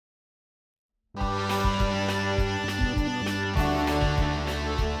Hey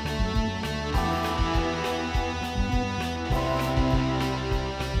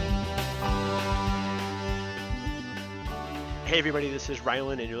everybody, this is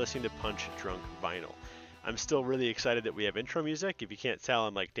Rylan and you're listening to Punch Drunk Vinyl. I'm still really excited that we have intro music. If you can't tell,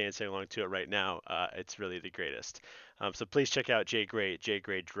 I'm like dancing along to it right now. It's really the greatest. So please check out Jay Gray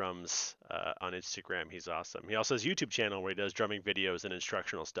Drums on Instagram. He's awesome. He also has a YouTube channel where he does drumming videos and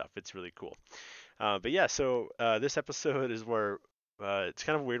instructional stuff. It's really cool. But yeah, so this episode is where it's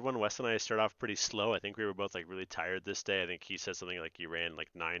kind of a weird one. Wes and I start off pretty slow. I think we were both like really tired this day. I think he said something like he ran like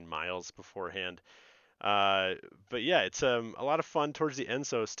 9 miles beforehand. Uh, but yeah, it's a lot of fun towards the end.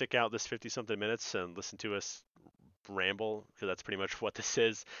 So stick out this 50 something minutes and listen to us ramble because that's pretty much what this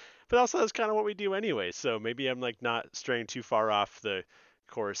is. But also that's kind of what we do anyway. So maybe I'm like not straying too far off the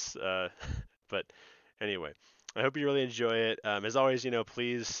course. But anyway, I hope you really enjoy it. As always,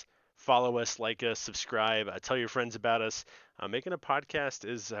 please follow us, like us, subscribe, tell your friends about us. Making a podcast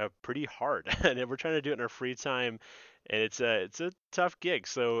is pretty hard, and we're trying to do it in our free time, and it's a tough gig.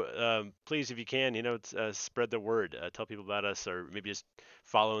 So please, if you can, spread the word, tell people about us, or maybe just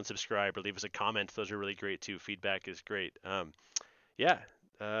follow and subscribe, or leave us a comment. Those are really great too. Feedback is great. Yeah,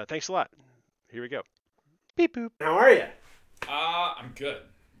 thanks a lot. Here we go. Beep boop. How are you? I'm good.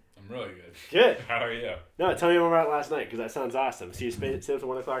 I'm really good. Good. How are you? No, tell me more about last night because that sounds awesome. So you stayed up to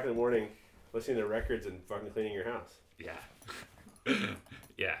 1 o'clock in the morning listening to records and fucking cleaning your house. Yeah.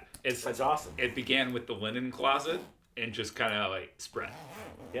 Yeah. That's awesome. It began with the linen closet and just kind of like spread.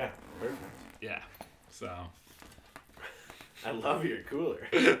 Yeah, perfect. Yeah. So. I love your cooler.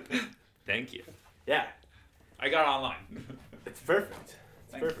 Thank you. Yeah. I got it online. It's perfect.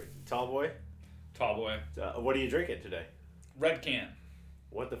 It's Thank you. perfect. Tall boy. Tall boy. What are you drinking today? Red Can.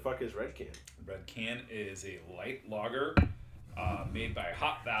 What the fuck is Red Can? Red Can is a light lager made by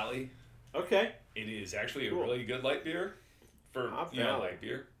Hop Valley. Okay. It is actually Cool. a really good light beer for Hop Valley. light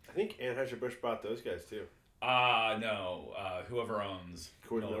beer. I think Anheuser-Busch bought those guys too. No. Whoever owns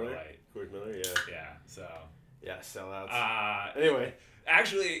Coors Miller Miller? Lite. Coors Miller, yeah. Yeah. So. Yeah, sellouts. Anyway. Anyway,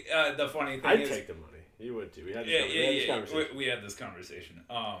 Actually, the funny thing I'd is, take the money. You would too. We had this conversation. we had this conversation.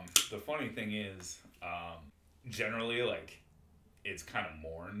 The funny thing is, generally, like, it's kind of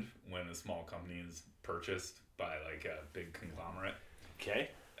mourned when a small company is purchased by like a big conglomerate. Okay.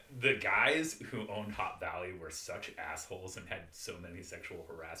 The guys who owned Hop Valley were such assholes and had so many sexual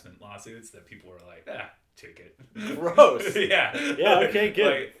harassment lawsuits that people were like, take it. Gross. Yeah. Yeah, okay,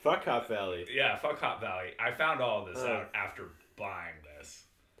 good. Like, fuck Hop Valley. yeah, fuck Hop Valley. I found all this out after buying this.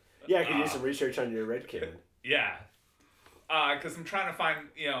 Yeah, could you do some research on your Red Can? Yeah. Because I'm trying to find,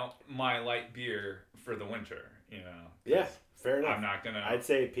 my light beer for the winter, Yeah, fair enough. I'm not going to... I'd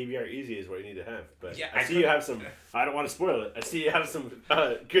say PBR Easy is what you need to have. But Yeah, I see you have some... I don't want to spoil it. I see you have some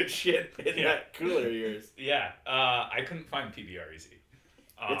good shit in that cooler of yours. Yeah, I couldn't find PBR Easy.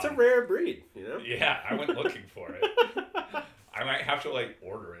 It's a rare breed, Yeah, I went looking for it. I might have to,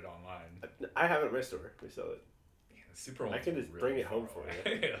 order it online. I have it at my store. We sell it. Super. I can just really bring it far home for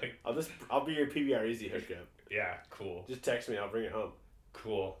you. away. I'll be your PBR Easy hookup. Yeah, cool. Just text me. I'll bring it home.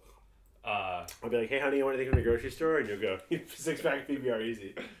 Cool. I'll be like, hey, honey, you want anything from the grocery store? And you'll go, 6-pack PBR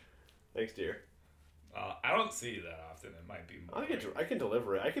Easy. Thanks, dear. I don't see you that often. It might be more. I can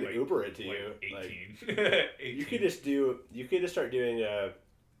deliver it. I can Uber it to you. 18. 18. You could just start doing an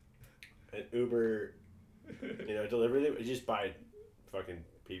Uber, delivery. You just buy fucking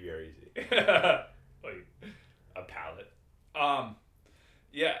PBR Easy. Like a pallet.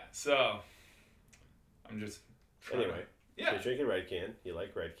 Yeah, so I'm just trying Anyway, yeah. so you're drinking Red Can. You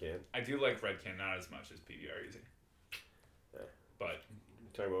like Red Can. I do like Red Can, not as much as PBR Easy. Yeah. But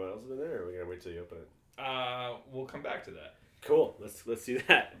Talking about what else is in there, or are we gonna wait till you open it? we'll come back to that. Cool. Let's do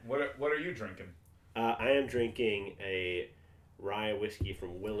that. What are you drinking? I am drinking a rye whiskey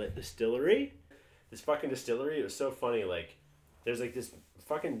from Willet Distillery. This fucking distillery, it was so funny. Like, there's like this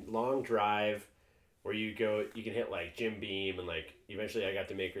fucking long drive where you go, you can hit like Jim Beam, and like eventually I got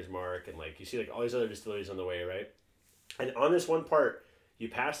to Maker's Mark, and like you see like all these other distilleries on the way, right? And on this one part, you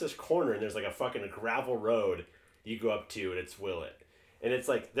pass this corner and there's like a gravel road you go up to, and it's Willet. And it's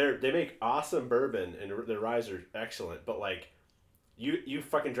like they make awesome bourbon and their ryes are excellent, but like you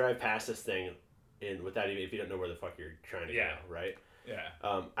fucking drive past this thing in without even, if you don't know where the fuck you're trying to go, right? Yeah.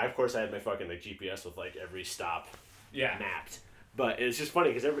 I of course I had my fucking like GPS with like every stop mapped. But it's just funny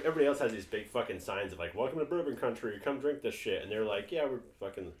because everybody else has these big fucking signs of like, welcome to bourbon country, come drink this shit, and they're like, yeah, we're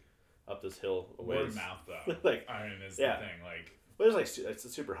fucking up this hill a ways. Word of mouth though. Like, I mean, is yeah. the thing. Like, but it's like, it's a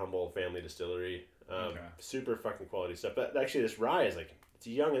super humble family distillery. Super fucking quality stuff. But actually this rye is like, it's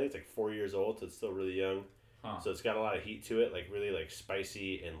young. I think it's like 4 years old, so it's still really young. Huh. So it's got a lot of heat to it, like really like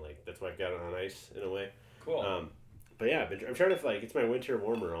spicy, and like that's why I've got it on ice in a way. Cool. But yeah, I'm trying to like it's my winter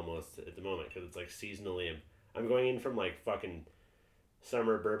warmer almost at the moment because it's like seasonally. I'm going in from like fucking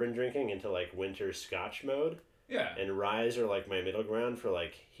summer bourbon drinking into like winter Scotch mode. Yeah. And ryes are like my middle ground for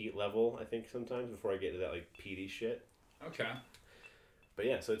like heat level. I think sometimes before I get to that like peaty shit. Okay. But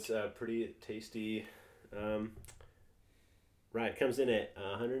yeah, so it's pretty tasty. Rye. It comes in at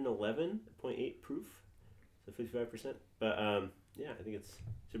 111.8 proof, so 55%. But yeah, I think it's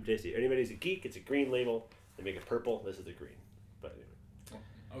super tasty. Anybody's a geek. It's a green label. They make it purple. This is the green. But anyway.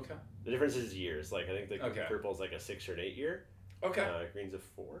 Okay. The difference is years. Like I think the Okay. purple is like a 6 or an 8 year. Okay. Green's a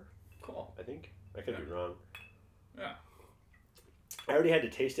 4. Cool. I think. I could Yeah. be wrong. Yeah. I already had to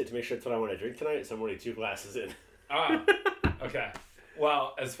taste it to make sure it's what I want to drink tonight, so I'm only 2 glasses in. Ah. Okay.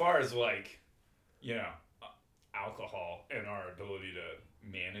 Well, as far as like, you know, alcohol and our ability to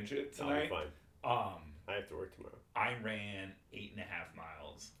manage it I'll be tonight, fine. I have to work tomorrow. I ran 8.5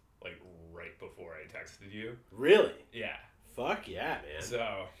 miles like right before I texted you. Really? Yeah. Fuck yeah, man.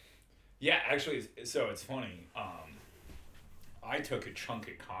 So, yeah, actually, so it's funny. I took a chunk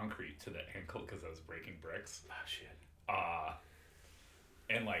of concrete to the ankle because I was breaking bricks. Oh shit.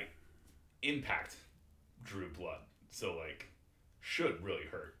 And like, impact drew blood. So like, should really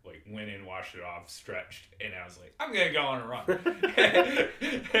hurt. Like, went in, washed it off, stretched, and I was like, I'm gonna go on a run.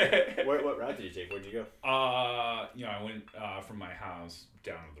 What route did you take? Where'd you go? You know, I went from my house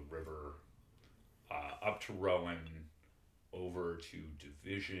down to the river, up to Rowan, over to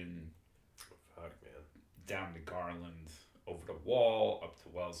Division, Fuck, man. down to Garland, over to Wall, up to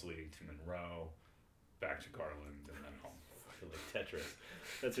Wellesley, to Monroe, back to Garland, and then home. Fucking like Tetris.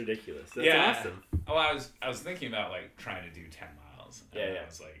 That's ridiculous. That's Yeah. awesome. Well, I was thinking about like trying to do 10 miles. And Yeah, yeah. I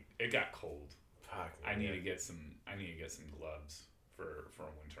was like, it got cold. Fuck, I man. need to get some gloves for a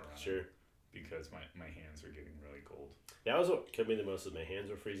winter run. Sure. Because my hands are getting really cold. That was what killed me the most. Was my hands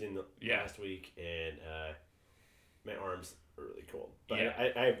were freezing Yeah. last week, and my arms were really cold. But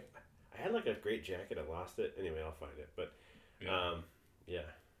Yeah. I had like a great jacket. I lost it. Anyway, I'll find it. But yeah,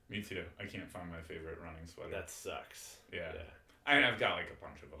 Me too. I can't find my favorite running sweater. that sucks. Yeah. Yeah. I mean, I've got like a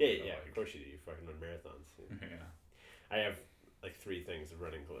bunch of them. Yeah, but, yeah. like, Of course you do. You fucking run marathons. Yeah. I have like 3 things of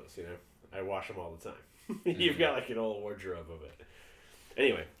running clothes. You know, I wash them all the time. You've got like an old wardrobe of it.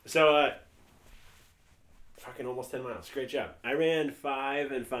 Anyway, so fucking almost 10 miles. Great job. I ran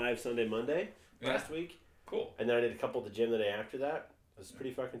 5 and 5 Sunday, Monday last week, Cool. and then I did a couple at the gym the day after that. I was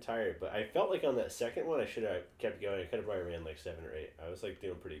pretty fucking tired, but I felt like on that second one I should have kept going. I could have probably ran like 7 or 8. I was like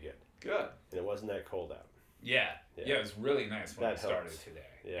doing pretty good, Good. and it wasn't that cold out. Yeah. Yeah. Yeah, it was really nice when That it started helps. today.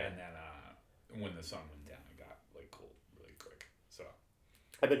 Yeah. And then when the sun went down, it got like cold really quick. So.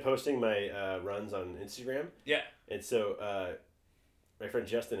 I've been posting my runs on Instagram, Yeah. and so my friend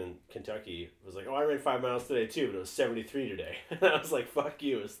Justin in Kentucky was like, "Oh, I ran 5 miles today too, but it was 73 today." And I was like, "Fuck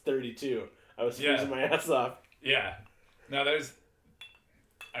you! It was 32. I was Yeah. freezing my ass off." Yeah. No,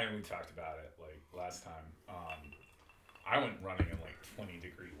 I mean, we talked about it like last time. I went running in like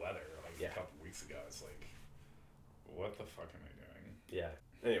 20-degree weather like Yeah. a couple weeks ago. It's like, what the fuck am I doing? Yeah.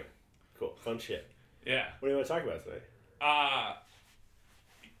 Anyway, cool, fun shit. Yeah. What do you want to talk about today?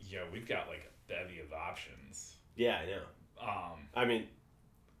 Yeah, we've got like a bevy of options. Yeah, I know. I mean,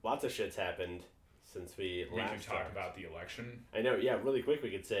 lots of shit's happened since we We last can talk talked. about the election. I know. Yeah, really quick,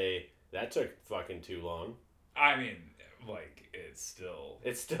 we could say that took fucking too long. I mean, like, it's still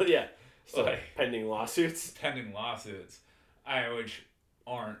It's still still Like- pending lawsuits. pending lawsuits, which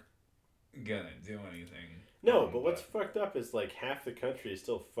aren't gonna do anything. No, but what's fucked up is like half the country is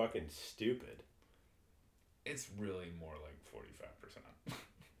still fucking stupid. It's really more like 45%.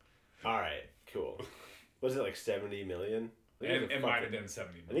 All right, cool. Was it like 70 million? I think It was might have been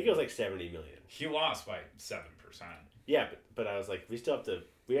 70 million. I think it was like 70 million. He lost by 7%. Yeah, but I was like, we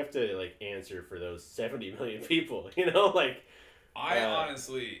have to like answer for those 70 million people, you know, like. I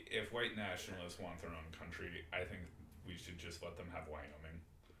honestly, if white nationalists want their own country, I think we should just let them have Wyoming.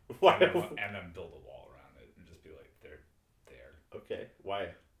 Why? And then build a wall around it and just be like, they're there. Okay, why?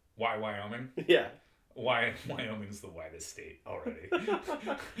 Why Wyoming? Yeah. Why Wyoming's the whitest state already. All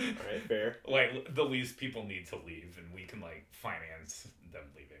right, fair. Like, the least people need to leave, and we can, like, finance them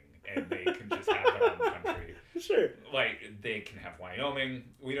leaving, and they can just have their own country. Sure. Like, they can have Wyoming.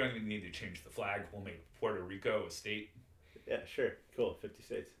 We don't even need to change the flag. We'll make Puerto Rico a state. Yeah, sure. Cool. 50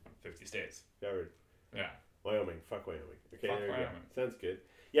 states 50 states. covered. Yeah. Wyoming. Fuck Wyoming. Okay, Fuck there you Wyoming. go. Sounds good.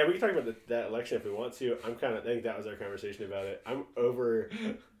 Yeah, we can talk about that election if we want to. I think that was our conversation about it. I'm over it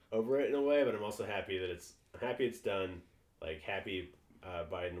in a way, but I'm also happy that it's done. Like, happy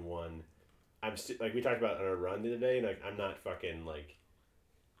Biden won. Like we talked about on our run the other day, and like I'm not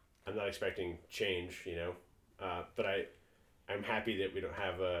expecting change, you know. But I'm happy that we don't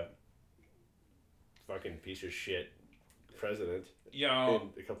have a fucking piece of shit president You know,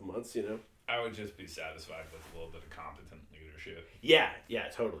 in a couple months, you know? I would just be satisfied with a little bit of competent leadership. Yeah,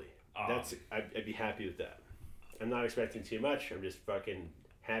 totally. Um, I'd be happy with that. I'm not expecting too much. I'm just fucking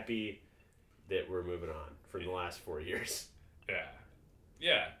happy that we're moving on from the last 4 years. Yeah.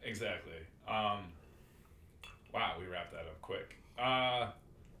 Yeah, exactly. Wow, we wrapped that up quick.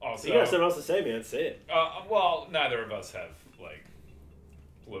 Also, You got something else to say, man? Say it. well, neither of us have like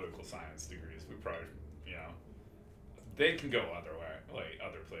political science degrees. We probably, you know, they can go other way, like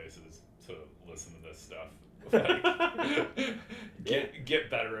other places to listen to this stuff. Like, get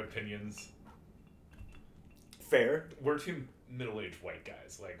better opinions. Fair. We're two middle-aged white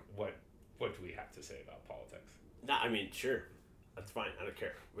guys. Like, what do we have to say about politics? Nah, I mean, sure. That's fine. I don't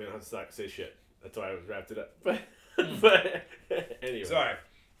care. We don't have to say shit. That's why I wrapped it up. But anyway. Sorry.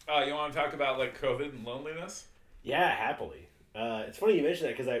 You want to talk about like COVID and loneliness? Yeah, happily. It's funny you mentioned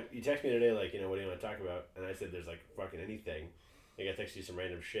that because you texted me the other day, like, you know, what do you want to talk about? And I said there's like fucking anything. I think I texted you some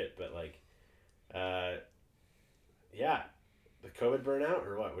random shit, but like, yeah, the COVID burnout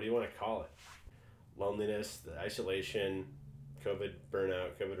or what? What do you want to call it? Loneliness, the isolation, COVID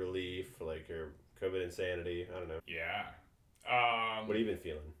burnout, COVID relief, like, or COVID insanity. I don't know. Yeah. What have you been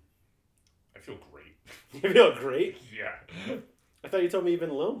feeling? I feel great. You feel great? Yeah. I thought you told me you've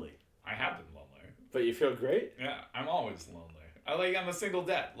been lonely. I have been lonely. But you feel great? Yeah, I'm always lonely. I'm a single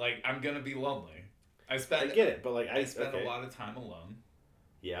dad. Like, I'm gonna be lonely. I I get it, but like I spend okay. a lot of time alone.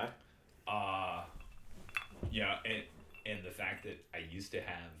 Yeah. Yeah, and the fact that I used to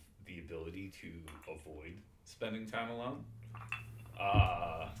have the ability to avoid spending time alone.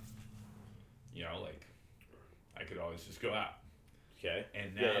 You know, like, I could always just go out. Okay.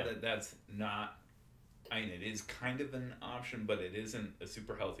 And now that that's not, I mean, it is kind of an option, but it isn't a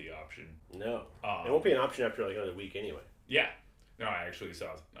super healthy option. No. It won't be an option after like another week anyway. Yeah. No, I actually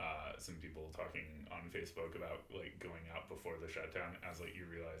saw some people talking on Facebook about like going out before the shutdown. I was like, you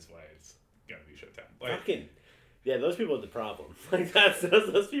realize why it's gonna be shut down. Like, Fucking. Yeah, those people are the problem. Like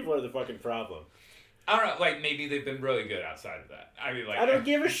those people are the fucking problem. I don't know. Like, maybe they've been really good outside of that. I mean, like, I don't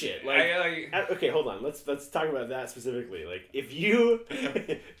give a shit. Like, okay, hold on. Let's talk about that specifically. Like, if you've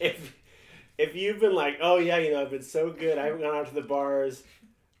been like, oh yeah, you know, I've been so good. I haven't gone out to the bars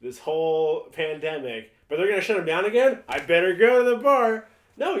this whole pandemic, but they're gonna shut them down again. I better go to the bar.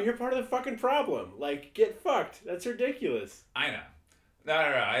 No, you're part of the fucking problem. Like, get fucked. That's ridiculous. I know. No.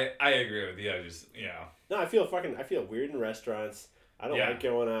 I agree with you. I just, you know. No, I feel weird in restaurants. I don't like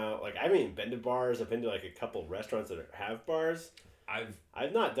going out. Like, I haven't even been to bars. I've been to like a couple restaurants that have bars.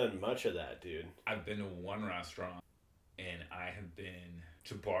 I've not done much of that, dude. I've been to one restaurant, and I have been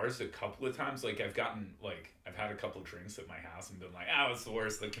to bars a couple of times. Like, I've had a couple drinks at my house and been like, oh, it's the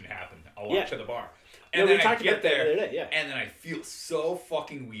worst that can happen. I'll walk to the bar. And then I get there, and then I feel so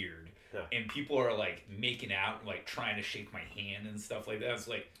fucking weird. Yeah. And people are like making out and like trying to shake my hand and stuff like that. It's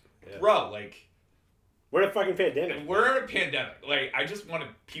like, bro, like, we're in a fucking pandemic. We're in a pandemic. Like, I just want to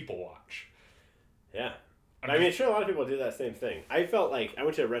people watch. Yeah. I mean, sure, a lot of people do that same thing. I felt like I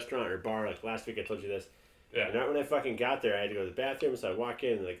went to a restaurant or bar like last week. I told you this. Yeah. And right when I fucking got there, I had to go to the bathroom. So I walk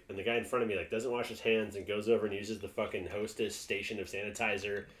in, and the guy in front of me like doesn't wash his hands and goes over and uses the fucking Hostess station of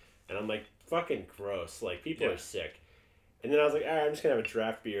sanitizer. And I'm like, fucking gross. Like, people are sick. And then I was like, all right, I'm just gonna have a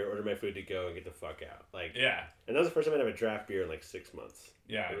draft beer, order my food to go, and get the fuck out. Like, yeah. And that was the first time I'd have a draft beer in like 6 months.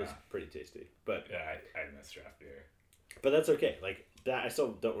 Yeah, it was pretty tasty. But yeah, I miss draft beer. But that's okay. Like that, I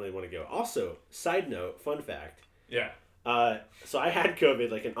still don't really want to go. Also, side note, fun fact. Yeah. So I had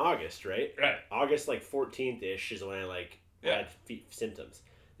COVID like in August, right? Right. August like 14th ish is when I had symptoms.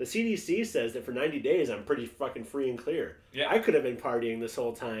 The CDC says that for 90 days I'm pretty fucking free and clear. Yeah. I could have been partying this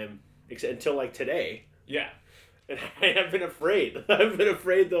whole time until like today. Yeah. And I have been afraid. I've been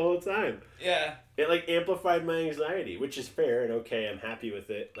afraid the whole time. Yeah. It like amplified my anxiety, which is fair and okay. I'm happy with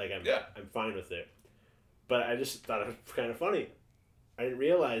it. Like I'm fine with it. But I just thought it was kind of funny. I didn't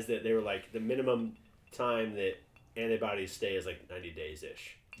realize that they were like the minimum time that antibodies stay is like 90 days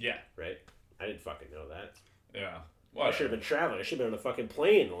ish. Yeah. Right? I didn't fucking know that. Yeah. Well, I should have been traveling. I should have been on a fucking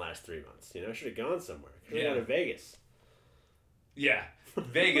plane the last 3 months. You know, I should have gone somewhere. I should have gone to Vegas. Yeah.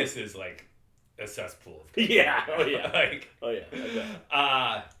 Vegas is like a cesspool. Yeah. Oh yeah.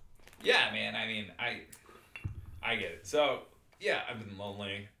 Yeah, man. I mean, I get it. So yeah, I've been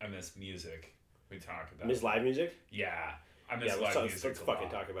lonely. I miss music. We talked about. Miss live music? Yeah, I miss live music. Let's fucking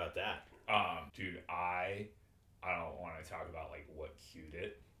talk about that. Dude, I don't want to talk about like what cued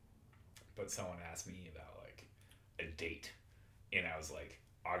it, but someone asked me about like a date, and I was like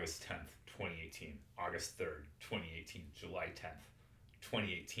August 10th, 2018, August 3rd, 2018, July 10th,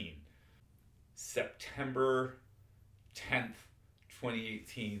 2018. September 10th,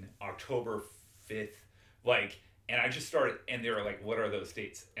 2018, October 5th, like, and I just started, and they were like, what are those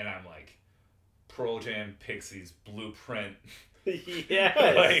dates? And I'm like, Pearl Jam, Pixies, Blueprint,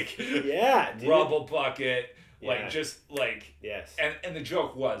 Yes. like, yeah, dude. Rubble Bucket, like, Yeah. just, like, Yes. and the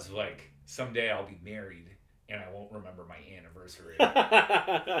joke was, like, someday I'll be married, and I won't remember my anniversary. But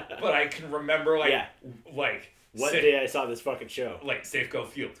But I can remember, like, Yeah. like, one day I saw this fucking show. like Safeco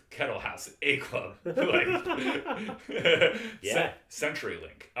Field, Kettle House, A Club, like Yeah.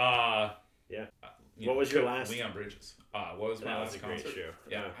 CenturyLink. Yeah. You What know, was your last- Leon Bridges? What was my That was last a great concert? show.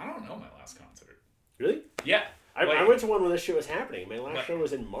 Yeah, I don't know my last concert. Really? Yeah, I like- went to one when this shit was happening. My last Like- show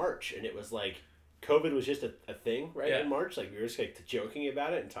was in March, and it was like COVID was just a thing, right? Yeah. In March, like we were just like joking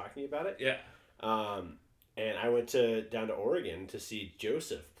about it and talking about it. yeah. And I went down to Oregon to see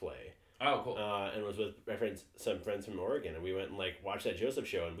Joseph play. Oh, cool. And was with my some friends from Oregon, and we went and like watched that Joseph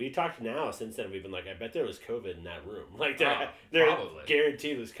show. And we talked now since then. We've been like, I bet there was COVID in that room. Like there probably.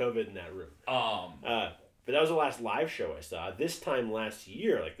 guaranteed was COVID in that room. But that was the last live show I saw. This time last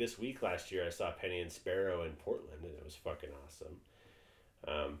year, like this week last year, I saw Penny and Sparrow in Portland, and it was fucking awesome.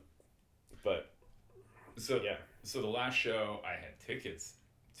 But so yeah, so the last show I had tickets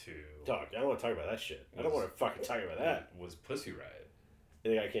to dog, I don't want to talk about that shit. I don't want to fucking talk about that. was Pussy Riot.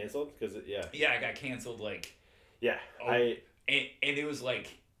 And it got canceled because yeah, Yeah, I got canceled like, yeah. Oh. and it was like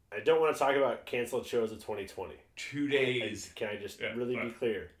I don't want to talk about canceled shows of 2020. 2 days. Can I just Yeah, really be but-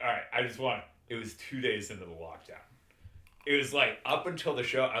 clear? All right, it was 2 days into the lockdown. It was like up until the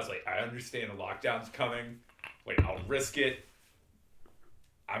show, I was like, I understand the lockdown's coming. Like, I'll risk it.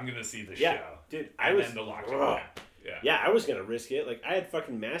 I'm gonna see the Yeah, show. dude, And then the lockdown. Ugh. Yeah. Yeah, I was gonna risk it. Like I had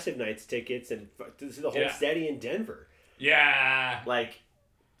fucking Massive Nights tickets and to see the whole Yeah. steady in Denver. Yeah. Like,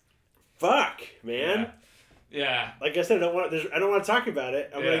 fuck, man. Yeah. Like I said, I don't want to talk about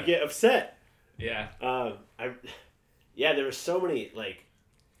it. I'm Yeah. gonna get upset. Yeah. There were so many like,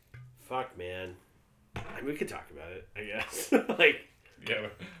 fuck, man. I mean, we could talk about it, I guess. Like, Yeah.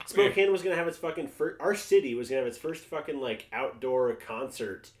 Spokane was gonna have its fucking our city was gonna have its first fucking like outdoor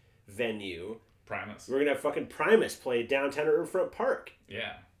concert venue. Primus. We're gonna have fucking Primus play downtown at Riverfront Park.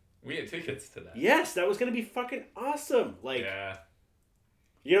 Yeah. We had tickets to that. Yes, that was gonna be fucking awesome. Like, Yeah.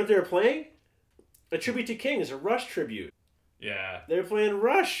 you know what they were playing? A tribute to King is a Rush tribute. Yeah. They were playing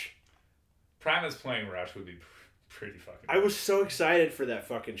Rush. Primus playing Rush would be pretty fucking. I was so excited for that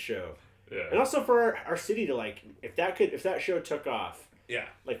fucking show, Yeah. and also for our city to like, if that show took off, Yeah.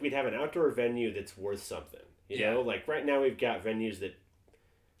 like we'd have an outdoor venue that's worth something. You Yeah. know, like right now we've got venues that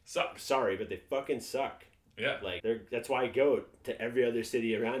Sucks. sorry, but they fucking suck. Yeah. Like that's why I go to every other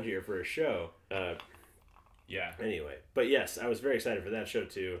city around here for a show. Yeah. Anyway, but yes, I was very excited for that show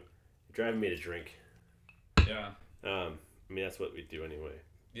too. Driving me to drink. Yeah. I mean that's what we do anyway.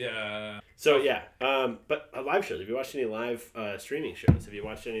 Yeah. So yeah, but live shows. Have you watched any live streaming shows? Have you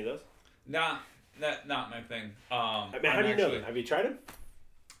watched any of those? Nah, not my thing. I mean, how do you know them? Have you tried them?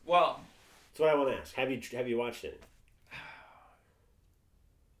 Well, That's what I want to ask. Have you watched it?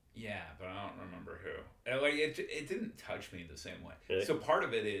 yeah, but I don't remember who. And, like it didn't touch me the same way. Really? So part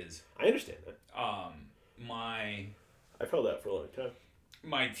of it is I understand that. my I've held that for a long time.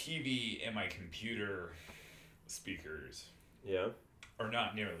 my TV and my computer speakers Yeah. are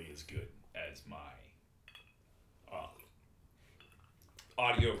not nearly as good as my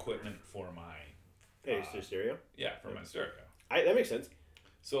audio equipment for my Hey, it's stereo. for my stereo. That makes sense.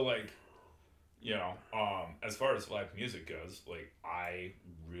 So like, you know, as far as live music goes, like I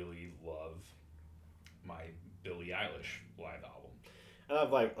really love my Billie Eilish live album. I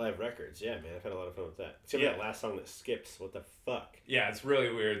love live records. Yeah, man, I've had a lot of fun with that. Except for that last song that skips. What the fuck? Yeah, it's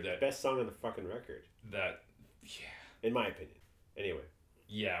really weird that Best song on the fucking record, in my opinion. Anyway.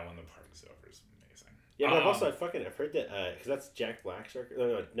 yeah, when the party's over is amazing. Yeah, but I've heard that because that's Jack Black's record.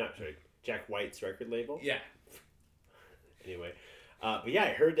 No, not sorry, Jack White's record label. Yeah. Anyway, but yeah, I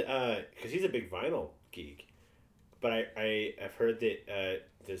heard because he's a big vinyl geek, but I've heard that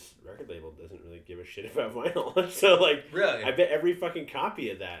this record label doesn't really give a shit about vinyl. So like, Really? I bet every fucking copy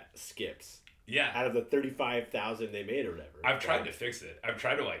of that skips Yeah. out of the 35,000 they made or whatever. I've tried to fix it. I've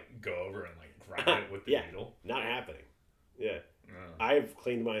tried to like go over and like grind it with the Yeah. needle. Not happening. Yeah, Yeah. I've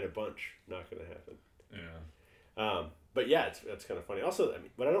cleaned mine a bunch. Not gonna happen. Yeah. But yeah, it's kind of funny. Also, I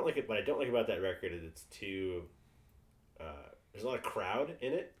mean, what I don't like about that record is it's too. There's a lot of crowd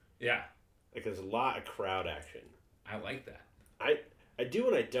in it. Yeah. Like there's a lot of crowd action. I like that. I do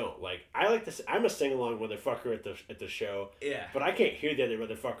and I don't. Like I like this. I'm a sing along motherfucker at the show. Yeah. But I can't hear the other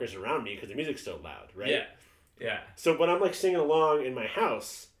motherfuckers around me because the music's so loud, right? Yeah. Yeah. So when I'm like singing along in my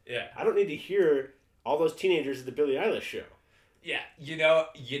house, Yeah. I don't need to hear all those teenagers at the Billie Eilish show. Yeah,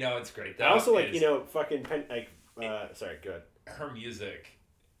 it's great. I also like fucking sorry, go ahead. Her music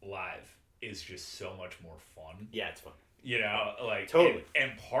live is just so much more fun. Yeah, it's fun. Totally.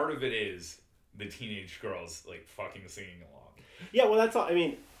 And part of it is the teenage girls like fucking singing along. Yeah, well, that's all. I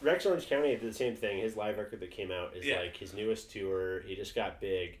mean, Rex Orange County did the same thing. His live record that came out is like his newest tour. He just got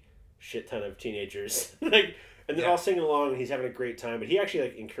big, shit ton of teenagers, and they're all singing along, and he's having a great time. But he actually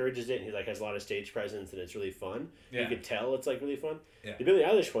like encourages it, and he like has a lot of stage presence, and it's really fun. Yeah. You can tell it's like really fun. Yeah. The Billie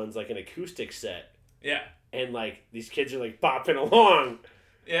Eilish one's like an acoustic set. Yeah. And like these kids are like bopping along.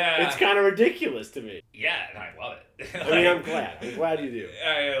 Yeah. It's kind of ridiculous to me. Yeah, and I love it. I mean, I'm glad. I'm glad you do.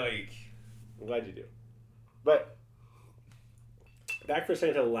 I'm glad you do. But back for a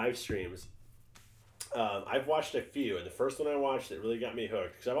second to the live streams. I've watched a few, and the first one I watched that really got me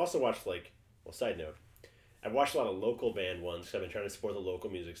hooked, because I've also watched side note, I've watched a lot of local band ones because I've been trying to support the local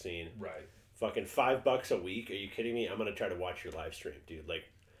music scene. Right. Fucking $5 a week? Are you kidding me? I'm gonna try to watch your live stream, dude.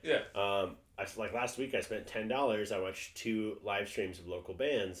 Last week I spent $10. I watched 2 live streams of local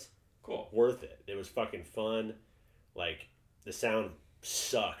bands. Cool. Worth it. It was fucking fun. Like the sound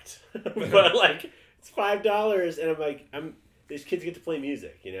sucked, but like it's $5, and these kids get to play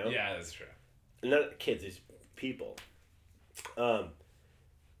music, Yeah, that's true. And not kids, these people. Some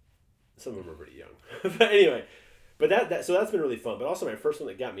of them are pretty young, but anyway. But so that's been really fun. But also my first one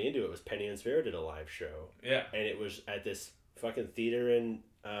that got me into it was Penny and Sparrow did a live show. Yeah. And it was at this fucking theater in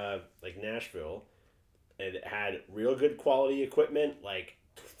Nashville, and it had real good quality equipment, like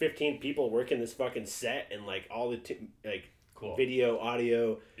 15 people working this fucking set, and like all the cool video,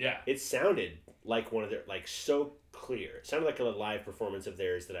 audio. Yeah. It sounded like one of their so clear. It sounded like a live performance of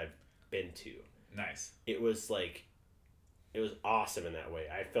theirs that I've been to. Nice. It was awesome in that way.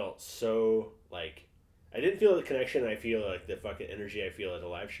 I felt so I didn't feel the connection I feel like the fucking energy I feel at a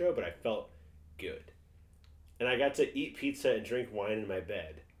live show, but I felt good. And I got to eat pizza and drink wine in my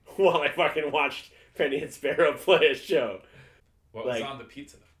bed while I fucking watched Penny and Sparrow play a show. What was on the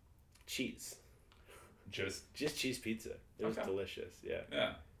pizza? Cheese. Just cheese pizza. It was delicious. Yeah.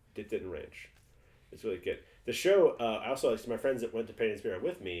 Yeah. Dipped it in ranch. It's really good. The show, I also, my friends that went to Penny and Sparrow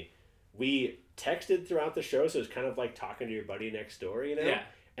with me, we texted throughout the show, so it was kind of like talking to your buddy next door, Yeah.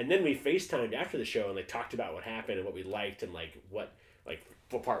 And then we FaceTimed after the show and talked about what happened and what we liked and what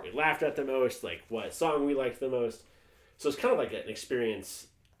part we laughed at the most, what song we liked the most. So it's kind of like an experience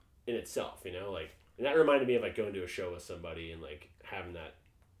in itself, and that reminded me of going to a show with somebody and having that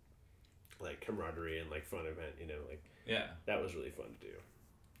camaraderie and fun event, yeah, that was really fun to do.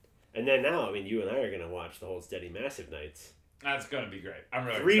 And then now, I mean, you and I are gonna watch the Hold Steady Massive Nights. That's gonna be great. I'm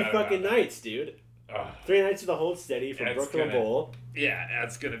really 3 excited fucking about nights, dude. 3 nights of the Hold Steady from Brooklyn Bowl. Yeah,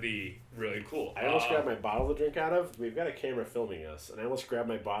 that's gonna be really cool. I almost grabbed my bottle to drink out of. We've got a camera filming us, and I almost grabbed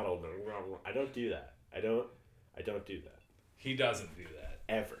my bottle. I don't do that. I don't do that. He doesn't do that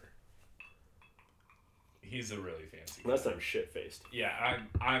ever. He's a really fancy Unless I'm shit faced. Yeah,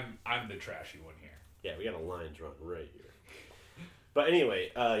 I'm the trashy one here. Yeah, we got a line drawn right here. But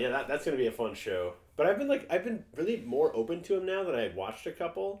anyway, that's gonna be a fun show. But I've been really more open to him now that I had watched a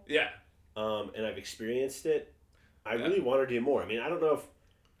couple. Yeah. And I've experienced it. I really want to do more. I mean, I don't know if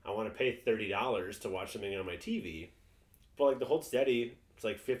I want to pay $30 to watch something on my TV, but the Hold Steady, it's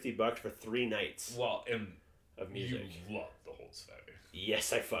 $50 for 3 nights. Well, of music. You love the Hold Steady.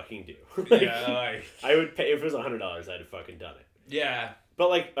 Yes, I fucking do. Yeah, I would pay if it was $100. I'd have fucking done it. Yeah.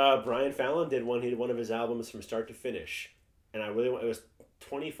 But Brian Fallon did one. He did one of his albums from start to finish, and I really want. It was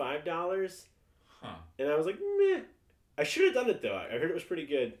 $25. Huh. And I was like, meh. I should have done it though. I heard it was pretty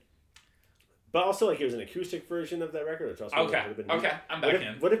good. But also, it was an acoustic version of that record, which also would have been neat. Okay, I'm back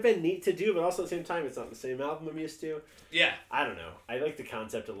in. Would have been neat to do, but also at the same time, it's not the same album I'm used to. Yeah. I don't know. I like the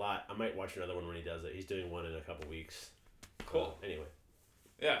concept a lot. I might watch another one when he does it. He's doing one in a couple weeks. Cool. Anyway.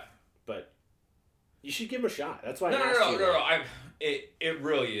 Yeah. But you should give him a shot. That's why No. It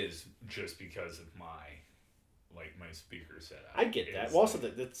really is just because of my speaker setup. I get that. Well, also,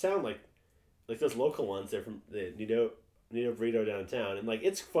 the sound like those local ones, they're from the Nito Burrito downtown, and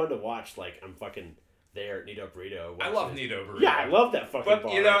it's fun to watch. I'm fucking there at Nito Burrito. I love Nito Burrito. Yeah, I love that fucking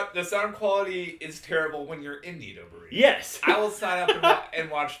bar. But the sound quality is terrible when you're in Nito Burrito. Yes. I will sign up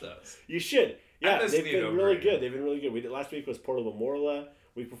and watch those. You should. Yeah, they've Nito been really Burrito. good. They've been really good. Last week was Portable Morla.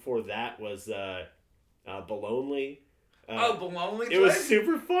 Week before that was Bologna. Bologna. It was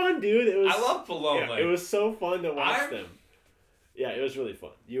super fun, dude. I love Bologna. Yeah, it was so fun to watch them. Yeah, it was really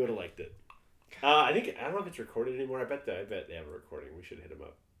fun. You would have liked it. I don't know if it's recorded anymore. I bet they have a recording. We should hit them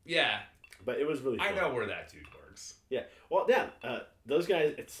up. Yeah. But it was really fun. I know where that dude works. Yeah. Well, yeah. Those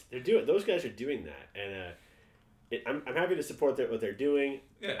guys, those guys are doing that, and I'm happy to support what they're doing.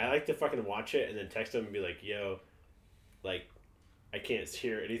 Yeah. I like to fucking watch it and then text them and be like, "Yo, I can't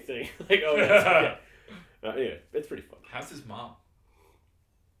hear anything. Like, oh, yeah, it's okay. Anyway, it's pretty fun. How's his mom?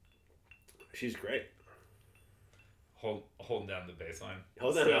 She's great. Holding down the bass line.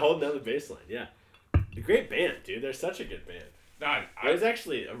 Holding down the bass line, yeah. A great band, dude. They're such a good band. No, it was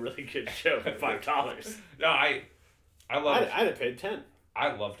actually a really good show for $5. No, I loved. I'd have paid $10.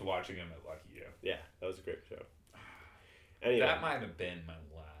 I loved watching him at Lucky You. Yeah, that was a great show. Anyway, that might have been my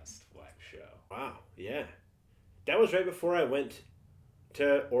last live show. Wow, yeah. That was right before I went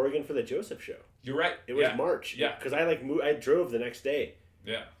to Oregon for the Joseph show. You're right. It was March. Yeah. Because I drove the next day.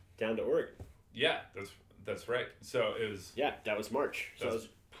 Yeah. Down to Oregon. Yeah, that's right. So it was. Yeah, that was March. So that's that was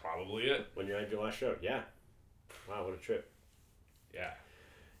probably it. when you had your last show. Yeah. Wow, what a trip. Yeah.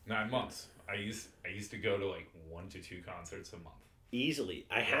 9 months. I used to go to like 1 to 2 concerts a month. Easily.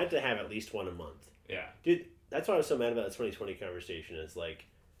 I had to have at least one a month. Yeah. Dude, that's why I was so mad about the 2020 conversation is like,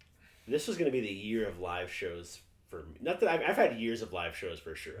 this was going to be the year of live shows for me. Not that I've had years of live shows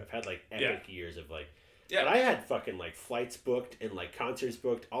for sure. I've had like epic years of like, but I had fucking like flights booked and like concerts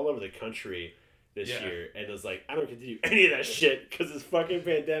booked all over the country this year. And it was like, I don't get to do any of that shit because it's fucking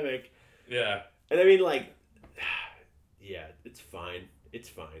pandemic. Yeah. And I mean like, yeah, it's fine. It's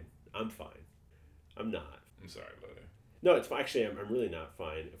fine. I'm fine. I'm not. I'm sorry, brother. No, it's actually I'm really not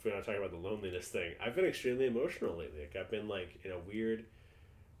fine. If we're not talking about the loneliness thing, I've been extremely emotional lately. Like I've been like in a weird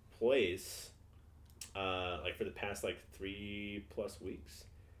place, like for the past like 3+ weeks.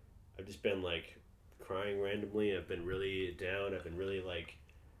 I've just been like crying randomly. I've been really down. I've been really like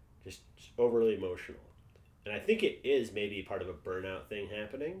just overly emotional, and I think it is maybe part of a burnout thing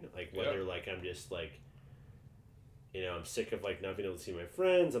happening. Like whether like I'm just like, you know, I'm sick of like not being able to see my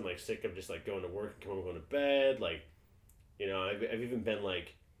friends. I'm like sick of just like going to work and coming home, going to bed. Like, you know, I've even been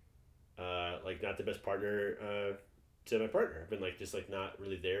like not the best partner to my partner. I've been like just like not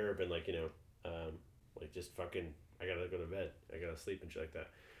really there. I've been like, you know, like just fucking I gotta go to bed. I gotta sleep and shit like that.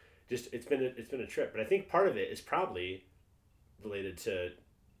 Just it's been a trip. But I think part of it is probably related to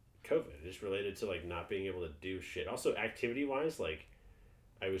COVID. Just related to like not being able to do shit. Also activity wise, like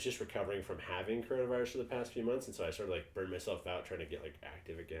I was just recovering from having coronavirus for the past few months, and so I sort of like burned myself out trying to get like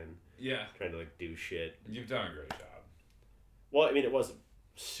active again. Yeah. Trying to like do shit. You've done a great job. Well, I mean, it was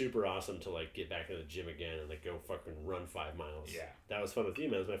super awesome to like get back in the gym again and like go fucking run 5 miles. Yeah. That was fun with you,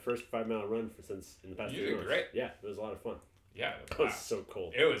 man. It was my first 5 mile run since in the past 2 months. You did great. Yeah, it was a lot of fun. Yeah. It was so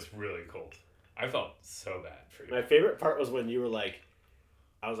cold. It was really cold. I felt so bad for you. My favorite part was when you were like,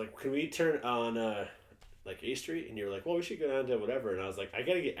 I was like, can we turn on like A Street? And you were like, well, we should go down to whatever. And I was like, I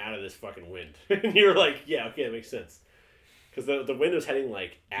gotta get out of this fucking wind. And you were like, yeah, okay, that makes sense. Because the wind was heading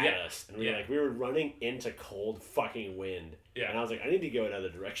like at us, and we were running into cold fucking wind. Yeah. And I was like, I need to go another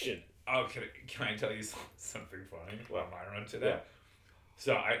direction. Oh, can I tell you something funny about my run today? Yeah.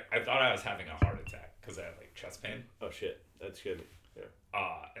 So I thought I was having a heart attack because I had like chest pain. Oh shit, that's good. Yeah.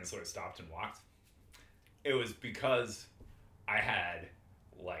 And so I stopped and walked. It was because I had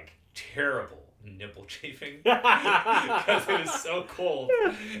like terrible nipple chafing because it was so cold,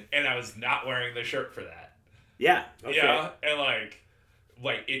 and I was not wearing the shirt for that. Yeah. Okay. Yeah, and like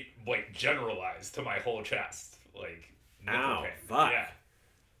it like generalized to my whole chest, like nipple pain. Fuck. Yeah.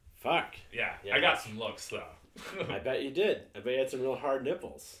 Fuck. Yeah. Yeah. I got some looks though. I bet you did. I bet you had some real hard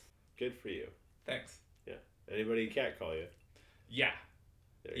nipples. Good for you. Thanks. Yeah. Anybody cat call you? Yeah.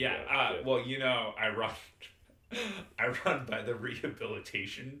 There you Yeah. go. Well, you know, I run by the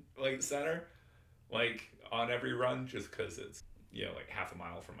rehabilitation center, like on every run, just because it's like half a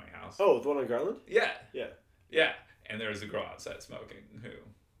mile from my house. Oh, the one on Garland? Yeah. Yeah. Yeah. And there was a girl outside smoking who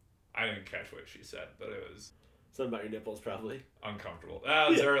I didn't catch what she said, but it was something about your nipples, probably. uncomfortable. That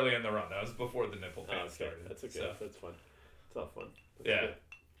was early in the run. That was before the nipple pain started. That's okay. So. That's fun. It's all fun. That's Yeah. good.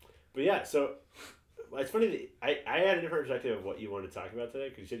 But yeah, so it's funny that I had a different perspective of what you wanted to talk about today,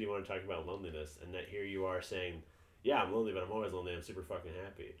 because you said you wanted to talk about loneliness, and that here you are saying, yeah, I'm lonely, but I'm always lonely. I'm super fucking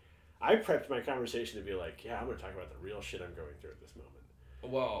happy. I prepped my conversation to be like, yeah, I'm going to talk about the real shit I'm going through at this moment.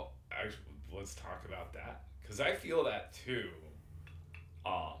 Well, let's talk about that, because I feel that too.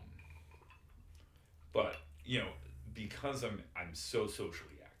 But because I'm so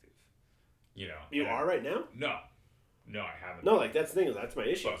socially active, You are right now? No, I haven't. No, like that's the thing. That's my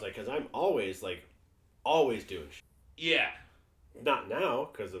issue. It's like because I'm always doing shit. Yeah. Not now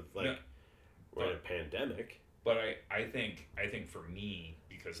because of we're in a pandemic. But I think for me,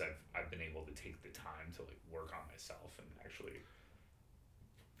 because I've been able to take the time to work on myself and actually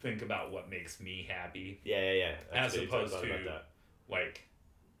think about what makes me happy. Yeah. As opposed to like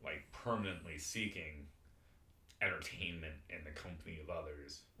permanently seeking entertainment in the company of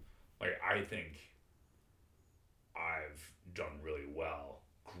others. I think I've done really well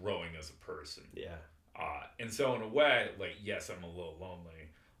growing as a person. Yeah. And so in a way, like, yes, I'm a little lonely.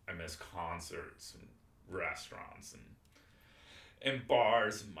 I miss concerts and restaurants and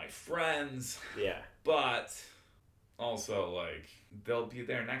bars and my friends. Yeah. But also, like, they'll be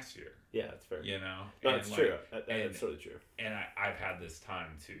there next year. Yeah, that's fair. You know? No, that's true. That's totally true. And I've had this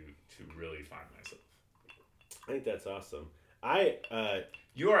time to really find myself. I think that's awesome.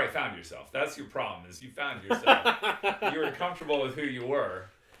 You already found yourself. That's your problem, is you found yourself. You were comfortable with who you were.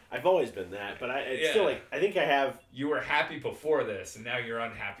 I've always been that, but still, like, I think I have... You were happy before this, and now you're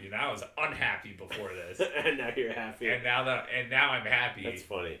unhappy. And I was unhappy before this. And now you're happy. And now I'm happy. That's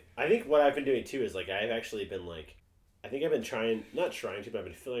funny. I think what I've been doing, too, is, like, I've actually been, like... I think I've been not trying to, but I've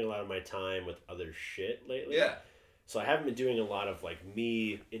been filling a lot of my time with other shit lately. Yeah. So I haven't been doing a lot of, like,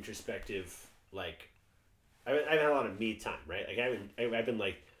 me introspective, like... I've had a lot of me time, right? Like, I've been,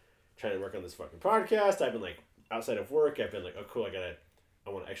 like, trying to work on this fucking podcast. I've been, like, outside of work, I've been like, oh, cool, I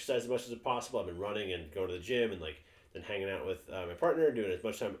want to exercise as much as possible. I've been running and going to the gym and, like, then hanging out with my partner, doing as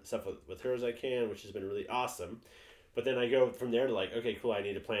much stuff with her as I can, which has been really awesome. But then I go from there to, like, okay, cool, I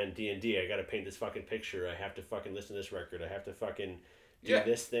need to plan D&D. I got to paint this fucking picture. I have to fucking listen to this record. I have to fucking do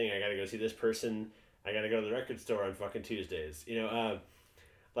this thing. I got to go see this person. I got to go to the record store on fucking Tuesdays. You know,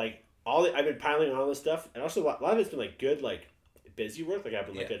 like, I've been piling on all this stuff. And also, a lot of it's been, like, good, like, busy work. Like, I've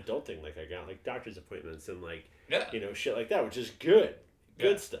been, like, adulting. Like, I got, like, doctor's appointments and, like, you know, shit like that, which is good.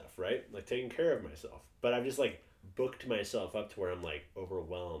 Good stuff, right? Like, taking care of myself. But I've just, like, booked myself up to where I'm, like,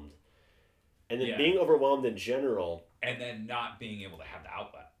 overwhelmed. And then being overwhelmed in general. And then not being able to have the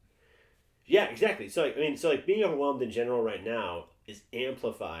outlet. Yeah, exactly. So, like, being overwhelmed in general right now is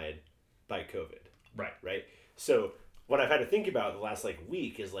amplified by COVID. Right. Right? So, what I've had to think about the last, like,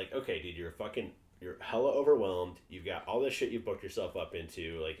 week is, like, okay, dude, you're hella overwhelmed. You've got all this shit you've booked yourself up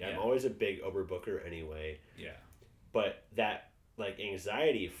into. Like, I'm always a big overbooker anyway. Yeah. But that, like,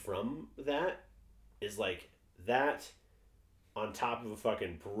 anxiety from that is, like, that on top of a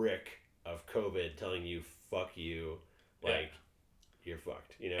fucking brick of COVID telling you, fuck you, like, you're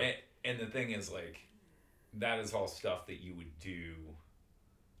fucked, you know? And the thing is, like, that is all stuff that you would do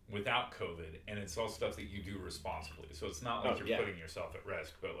without COVID, and it's all stuff that you do responsibly. So it's not like you're putting yourself at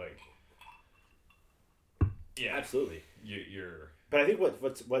risk, but, like, absolutely. You're. But I think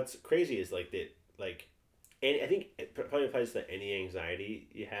what's crazy is, like, that, like, and I think it probably applies to any anxiety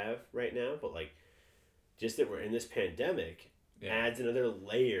you have right now, but, like, just that we're in this pandemic adds another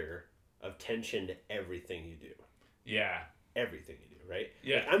layer of tension to everything you do. Yeah. Everything you do, right?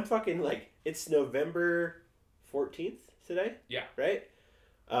 Yeah. Like, I'm fucking, like, it's November 14th today. Yeah. Right?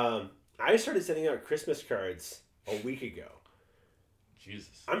 I started sending out Christmas cards a week ago.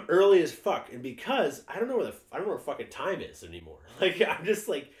 Jesus. I'm early as fuck, and because I don't know where fucking time is anymore. Like, I'm just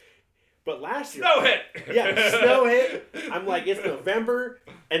like, but last year, snow hit. Yeah, snow hit. I'm like, it's November,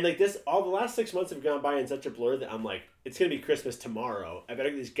 and like all the last 6 months have gone by in such a blur that I'm like, it's gonna be Christmas tomorrow. I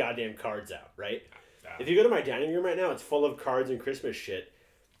better get these goddamn cards out, right? If you go to my dining room right now, it's full of cards and Christmas shit.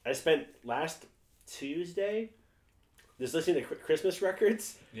 I spent last Tuesday just listening to Christmas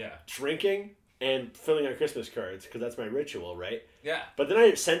records, drinking, and filling out Christmas cards, because that's my ritual, right? Yeah. But then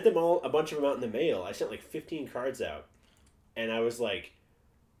I sent them a bunch of them out in the mail. I sent like 15 cards out, and I was like,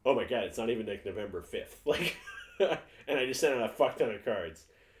 oh my god, it's not even like November 5th. Like, and I just sent out a fuck ton of cards.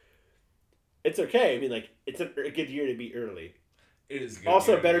 It's okay. I mean, like, it's a good year to be early. It is good.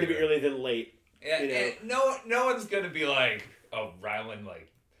 Also, better to be early than late. Yeah, you know? No one's going to be like, oh, Rylan,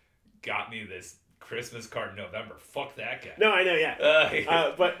 like, got me this Christmas card in November. Fuck that guy. No, I know,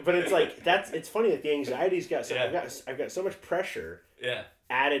 yeah. But it's like, it's funny that the anxiety's got so, I've got so much pressure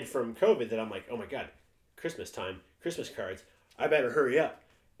added from COVID that I'm like, oh my god, Christmas time, Christmas cards, I better hurry up.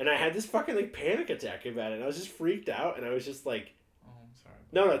 And I had this fucking, like, panic attack about it, and I was just freaked out, and I was just like, oh, I'm sorry.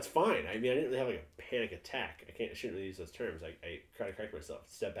 No, it's fine. I mean, I didn't really have, like, a panic attack. I shouldn't really use those terms. I try to correct myself,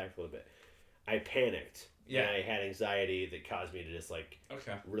 step back a little bit. I panicked. Yeah. And I had anxiety that caused me to just, like,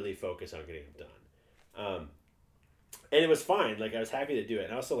 really focus on getting them done. And it was fine. Like, I was happy to do it.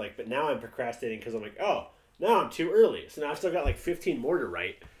 And also, like, but now I'm procrastinating because I'm like, oh, now I'm too early. So now I've still got, like, 15 more to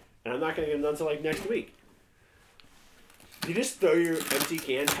write, and I'm not going to get them done until, like, next week. You just throw your empty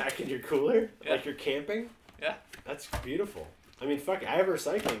can back in your cooler, like you're camping? Yeah. That's beautiful. I mean, fuck, I have a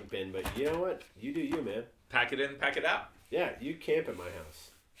recycling bin, but you know what? You do you, man. Pack it in, pack it out. Yeah, you camp at my house.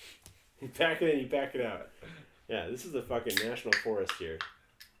 You pack it in, you pack it out. Yeah, this is the fucking national forest here.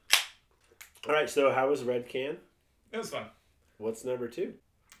 All right, so how was Red Can? It was fun. What's number 2?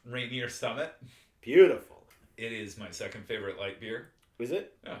 Rainier Summit. Beautiful. It is my second favorite light beer. Is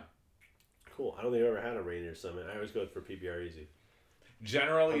it? Yeah. Cool. I don't think I've ever had a Rainier Summit. I always go for PBR Easy.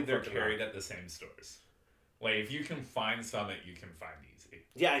 Generally, they're carried at the same stores. Like, if you can find Summit, you can find Easy.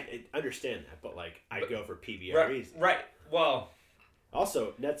 Yeah, I understand that, but like, I go for PBR Right, Easy. right. Well,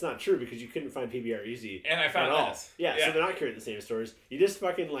 also, that's not true because you couldn't find PBR Easy and I found at all. this. Yeah, so they're not carrying the same stores. You just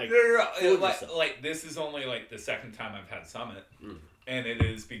fucking like No. fooled Like, yourself. like, this is only like the second time I've had Summit, and it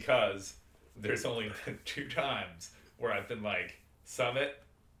is because there's only been 2 times where I've been like, Summit,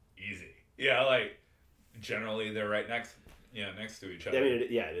 Easy. Yeah, like, generally they're right next to each other. I mean,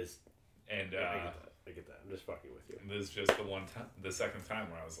 it is. And I get that. I'm just fucking with you. this is just the second time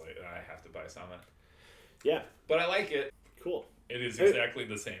where I was like, I have to buy Summit. Yeah. But I like it. Cool. It is exactly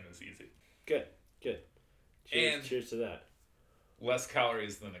the same as Easy. Good. Cheers to that. Less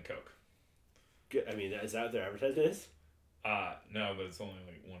calories than a Coke. Good. I mean, is that what their advertisement is? No, but it's only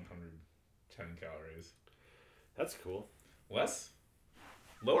like 110 calories. That's cool.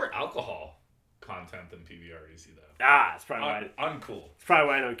 Lower alcohol content than PBR Easy though. That's probably why. Uncool. It's probably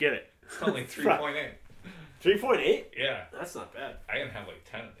why I don't get it. It's only 3.8. 3.8? Yeah. That's not bad. I can have like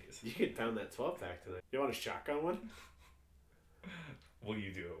 10 of these. You could pound that 12-pack tonight. You want a shotgun one? Will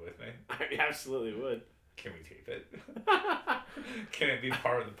you do it with me? I absolutely would. Can we tape it? Can it be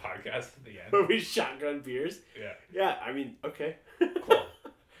part of the podcast at the end? Where we shotgun beers? Yeah. Yeah, I mean, okay. Cool.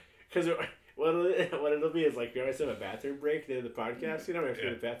 Because what it'll be is like, we always have a bathroom break at the end of the podcast. You know, we have to go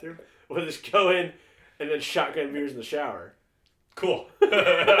to the bathroom. We'll just go in and then shotgun beers in the shower. Cool.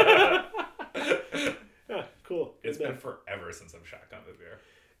 Yeah, cool. It's been forever since I've shotgunned a beer.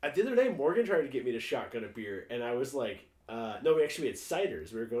 The other day, Morgan tried to get me to shotgun a beer, and I was like, no, we had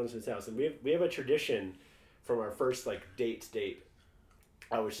ciders. We were going to his house, and we have a tradition from our first like date.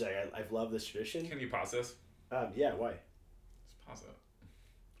 I would say I've loved this tradition. Can you pause this? Yeah, why? Just pause it.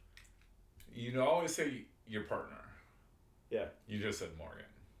 You always say your partner. Yeah. You just said Morgan.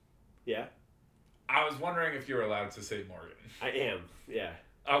 Yeah. I was wondering if you were allowed to say Morgan. I am. Yeah.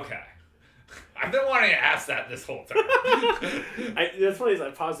 Okay. I've been wanting to ask that this whole time. That's funny is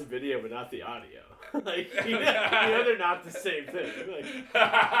I paused the video but not the audio. Like you know they're not the same thing. Like,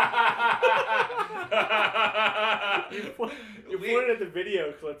 you pointed at the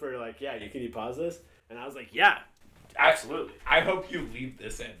video clipper like, yeah, can you pause this? And I was like, yeah, absolutely. I hope you leave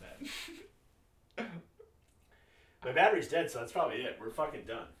this in then. My battery's dead, so that's probably it. We're fucking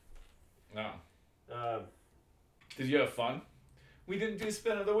done. No. Did you have fun? We didn't do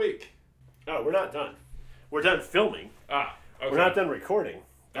spin of the week. Oh, we're not done. We're done filming. Okay. We're not done recording.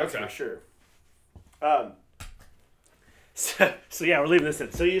 That's for sure. So yeah, we're leaving this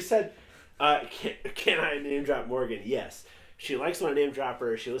in. So you said, can I name drop Morgan? Yes. She likes when I name drop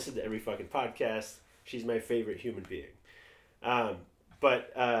her. She listens to every fucking podcast. She's my favorite human being.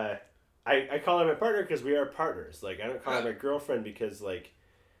 But I call her my partner because we are partners. Like, I don't call her my girlfriend because, like,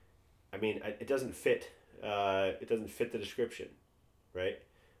 I mean, it doesn't fit. It doesn't fit the description, right?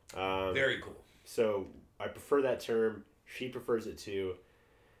 Very cool. So I prefer that term. She prefers it too.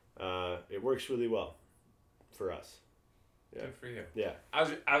 It works really well for us. Yeah. Good for you. Yeah.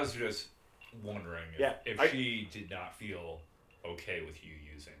 I was just wondering if she did not feel okay with you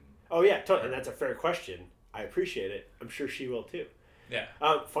using. Oh yeah, totally. And that's a fair question. I appreciate it. I'm sure she will too. Yeah.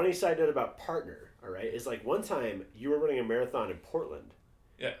 Funny side note about partner. All right, is like one time you were running a marathon in Portland.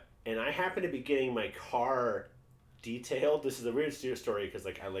 Yeah. And I happened to be getting my car detailed. This is a weird story because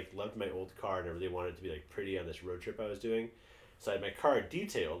like I like loved my old car and I really wanted it to be like pretty on this road trip I was doing. So I had my car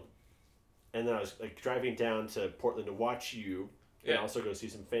detailed, and then I was like driving down to Portland to watch you and also go see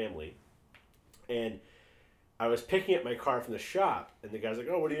some family. And I was picking up my car from the shop, and the guy's like,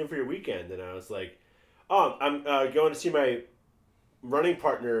 "Oh, what are you doing for your weekend?" And I was like, "Oh, I'm going to see my running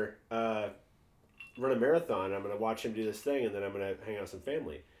partner run a marathon. I'm going to watch him do this thing, and then I'm going to hang out with some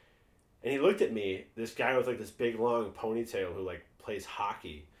family." And he looked at me, this guy with like this big long ponytail who like plays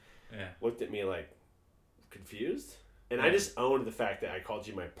hockey, looked at me like confused. And I just owned the fact that I called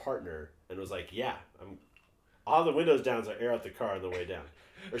you my partner and was like, yeah, I'll have the windows down so I air out the car on the way down.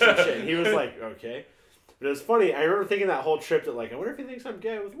 Or some shit. And he was like, okay. But it was funny. I remember thinking that whole trip that like, I wonder if he thinks I'm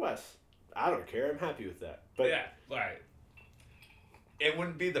gay with Wes. I don't care. I'm happy with that. But yeah, like, it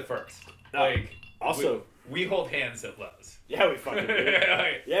wouldn't be the first. No. Like, Also, we hold hands at Lowe's. Yeah, we fucking do.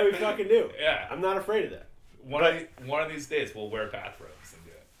 Yeah, we fucking do. Yeah. I'm not afraid of that. One of these days, we'll wear bathrobes and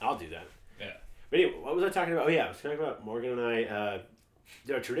do it. I'll do that. Yeah. But anyway, what was I talking about? Oh, yeah, I was talking about Morgan and I,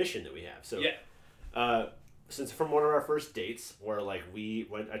 a tradition that we have. So, since from one of our first dates, where, like,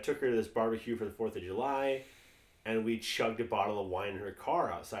 I took her to this barbecue for the 4th of July, and we chugged a bottle of wine in her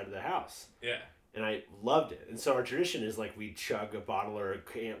car outside of the house. Yeah. And I loved it. And so our tradition is, like, we chug a bottle or a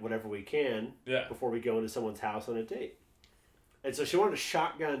can, whatever we can before we go into someone's house on a date. And so she wanted to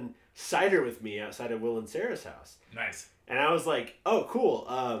shotgun cider with me outside of Will and Sarah's house. Nice. And I was like, oh,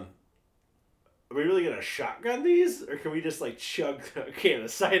 cool. are we really gonna shotgun these, or can we just like chug a can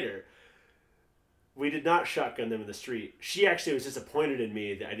of cider? We did not shotgun them in the street. She actually was disappointed in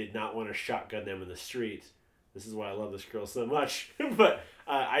me that I did not want to shotgun them in the street. This is why I love this girl so much. But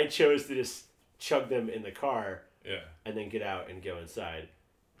I chose to just chug them in the car. Yeah. And then get out and go inside.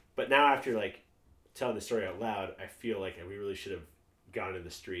 But now after like telling the story out loud, I feel like we really should have gone in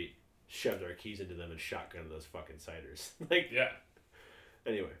the street, shoved our keys into them, and shotgunned those fucking ciders. Like, yeah.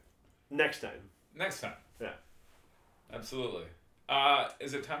 Anyway, next time. Next time. Yeah. Absolutely.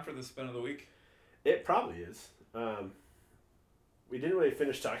 Is it time for the spin of the week? It probably is. We didn't really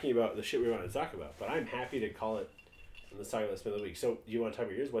finish talking about the shit we wanted to talk about, but I'm happy to call it. And let's talk about the spin of the week. So, you want to talk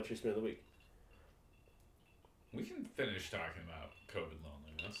about yours? What's your spin of the week? We can finish talking about COVID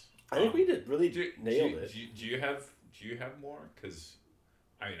loneliness. I think we did really nailed it. Do you have more? Because,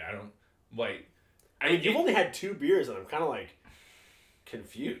 I mean, I don't like. I mean, you've only had 2 beers, and I'm kind of like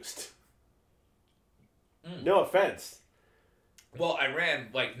confused. No offense. Well, I ran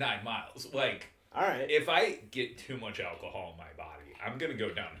like 9 miles. Like, all right. If I get too much alcohol in my body, I'm gonna go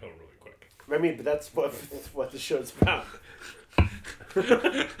downhill really quick. I mean, but that's what the show's about.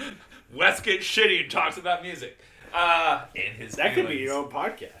 Wes gets shitty and talks about music. And his that feelings. could be your own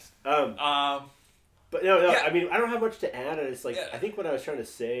podcast. But no. Yeah. I mean, I don't have much to add. It's like I think what I was trying to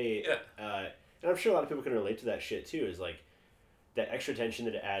say, and I'm sure a lot of people can relate to that shit too. Is like that extra tension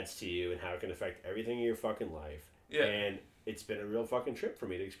that it adds to you and how it can affect everything in your fucking life. Yeah. And it's been a real fucking trip for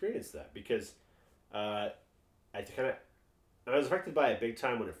me to experience that because, I was affected by it big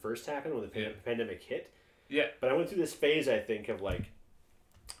time when it first happened when the pandemic hit. Yeah. But I went through this phase, I think, of like,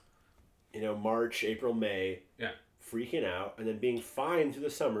 March, April, May. Yeah. Freaking out and then being fine through the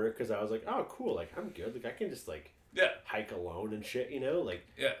summer because I was like, oh, cool. Like, I'm good. Like, I can just, like, hike alone and shit, Like,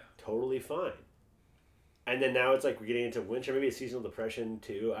 totally fine. And then now it's like we're getting into winter. Maybe it's seasonal depression,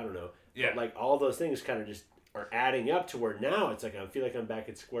 too. I don't know. Yeah. But, like, all those things kind of just are adding up to where now it's like I feel like I'm back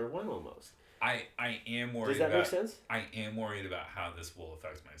at square one almost. I am worried. Does that make sense? I am worried about how this will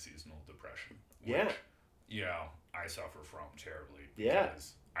affect my seasonal depression. Which, I suffer from terribly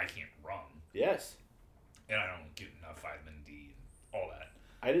because I can't run. Yes. And I don't get enough vitamin D and all that.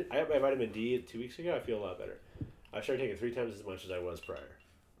 I got my vitamin D 2 weeks ago. I feel a lot better. I started taking 3 times as much as I was prior.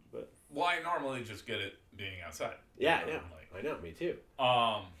 But I normally just get it being outside. Yeah, I know. Me too.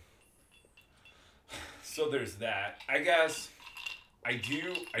 So there's that. I guess I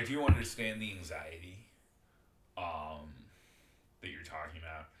do understand the anxiety that you're talking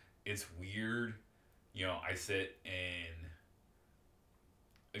about. It's weird. I sit in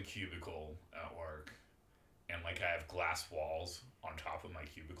a cubicle at work and like I have glass walls on top of my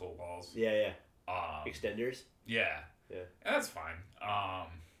cubicle walls. Yeah. Extenders? Yeah. And that's fine.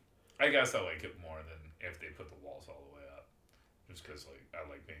 I guess I like it more than if they put the walls all the way up. Just because like I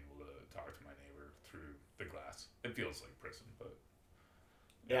like being able to talk to my neighbor through the glass. It feels like prison, but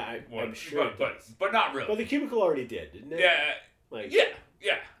I'm sure. But not really. Well, the cubicle already did, didn't it? Yeah.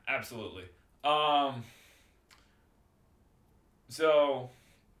 Yeah, absolutely. So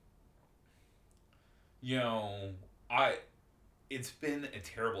it's been a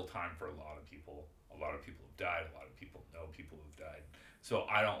terrible time for a lot of people. A lot of people have died. A lot of people know people who've died. So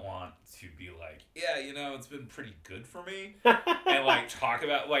I don't want to be like, it's been pretty good for me. And like talk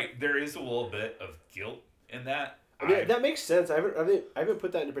about like there is a little bit of guilt in that. I mean, that makes sense. I haven't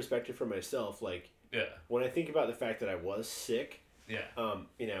put that into perspective for myself. Like, when I think about the fact that I was sick,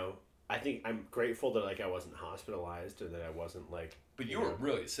 I think I'm grateful that like I wasn't hospitalized or that I wasn't like. But you were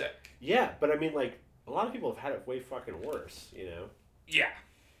really sick. Yeah, but I mean, like a lot of people have had it way fucking worse, Yeah.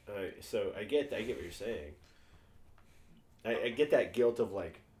 So I get what you're saying. I get that guilt of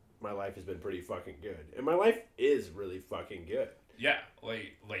like my life has been pretty fucking good, and my life is really fucking good. Yeah,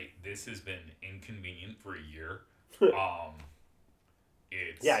 like this has been inconvenient for a year.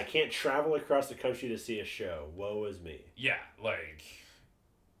 It's I can't travel across the country to see a show. Woe is me. Yeah, like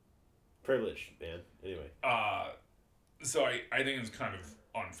privilege, man. Anyway. So I think it's kind of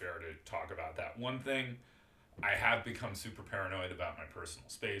unfair to talk about that. One thing, I have become super paranoid about my personal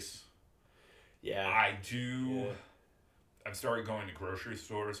space. Yeah. I do. Yeah. I've started going to grocery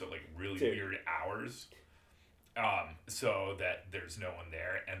stores at like really weird hours. So that there's no one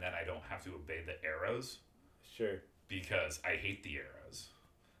there and then I don't have to obey the arrows. Sure. Because I hate the arrows.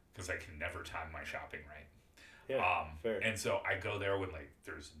 Because I can never time my shopping right. Yeah, fair. And so I go there when like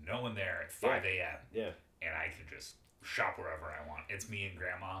there's no one there at 5 a.m. Yeah. And I can just shop wherever I want. It's me and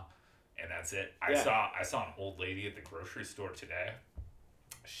grandma and that's it. I saw an old lady at the grocery store today.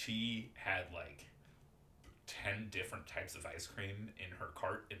 She had like 10 different types of ice cream in her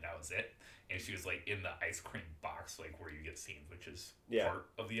cart and that was it. And she was like in the ice cream box, like where you get sandwiches part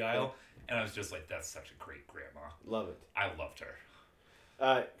of the aisle. And I was just like, that's such a great grandma. Love it. I loved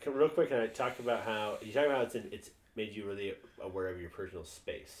her. Real quick, can I talk about how it's made you really aware of your personal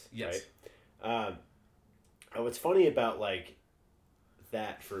space? Yes. Right. What's funny about like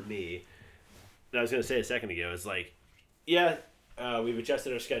that for me, that I was gonna say a second ago, is like, yeah, we've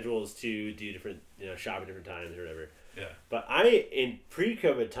adjusted our schedules to do different, shop at different times or whatever. Yeah. But in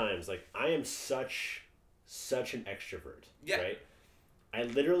pre-COVID times, like I am such an extrovert. Yeah. Right. I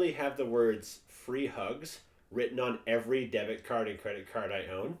literally have the words "free hugs" written on every debit card and credit card I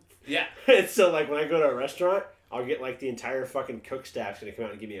own. Yeah. And so, like, when I go to a restaurant, I'll get, like, the entire fucking cook staff's going to come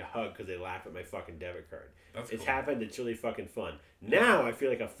out and give me a hug because they laugh at my fucking debit card. It's cool. happened. It's really fucking fun. Now, I feel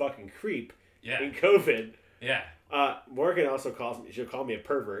like a fucking creep Yeah. in COVID. Yeah. Morgan also calls me, she'll call me a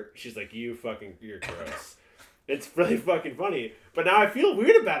pervert. She's like, you're gross. It's really fucking funny. But now I feel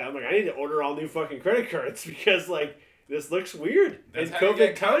weird about it. I'm like, I need to order all new fucking credit cards because, like, this looks weird. That's in how you COVID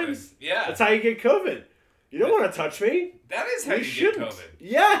get times. Yeah. That's how you get COVID. You don't want to touch me. That is how you shouldn't. get COVID.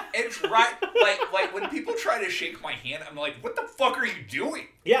 Yeah. It's right. Like when people try to shake my hand, I'm like, what the fuck are you doing?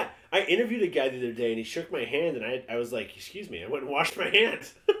 Yeah. I interviewed a guy the other day and he shook my hand and I was like, excuse me, I went and washed my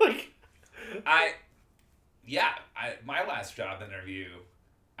hands. Like, my last job interview,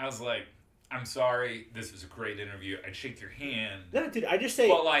 I was like, I'm sorry, this was a great interview. I'd shake your hand. no, dude, I just say,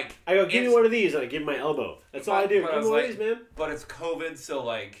 But like, I go, give me one of these and I give him my elbow. That's all I do. Give me one of these, man. But it's COVID, so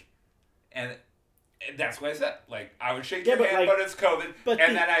like, and that's what I said. Like, I would shake Yeah, your but, hand, like, but it's COVID. but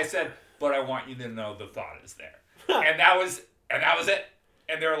And then I said, but I want you to know the thought is there. and that was it.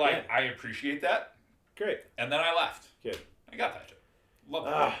 And they're like, Yeah. I appreciate that. Great. And then I left. Good. I got that job. Love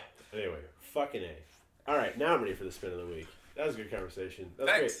that. Anyway, fucking A. All right, now I'm ready for the spin of the week. That was a good conversation. That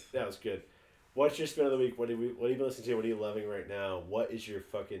was Thanks. great. That was good. What's your spin of the week? What have you been listening to? What are you loving right now? What is your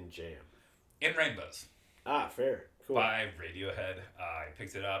fucking jam? In Rainbows. Fair. Cool. By Radiohead. I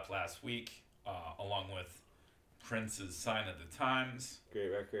picked it up last week, along with Prince's Sign of the Times. Great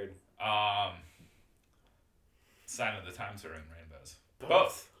record. Sign of the Times or In Rainbows?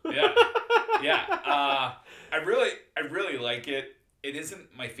 Both. Yeah. Yeah. I really like it. It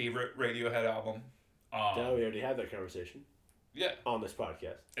isn't my favorite Radiohead album. No, we already had that conversation. Yeah. On this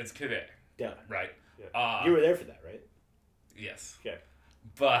podcast. It's Kid A. Yeah. Right. Yeah. You were there for that, right? Yes. Okay.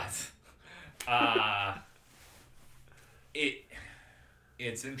 But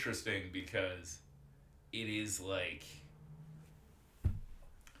it's interesting because it is like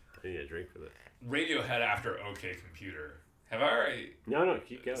I need a drink for that. Radiohead after OK Computer. Have I already No,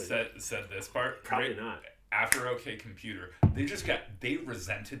 keep going. said this part? Probably not. After OK Computer, they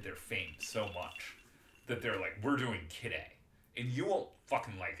resented their fame so much that they're like, we're doing Kid A, and you won't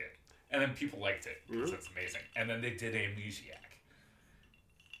fucking like it. And then people liked it because it's amazing. And then they did Amnesiac,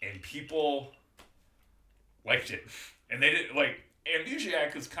 and people liked it. And they did like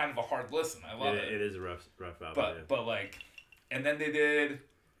Amnesiac is kind of a hard listen. I love it. It is a rough album. But like, and then they did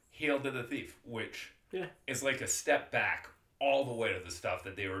Hail to the Thief, which is like a step back all the way to the stuff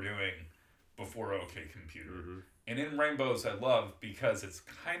that they were doing before OK Computer. Mm-hmm. And In Rainbows I love because it's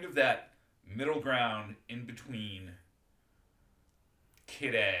kind of that middle ground in between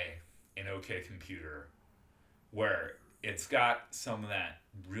Kid A and OK Computer, where it's got some of that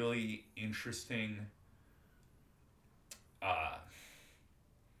really interesting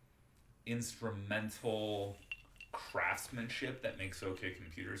instrumental craftsmanship that makes OK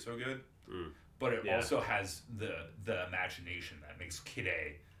Computer so good. But it also has the imagination that makes Kid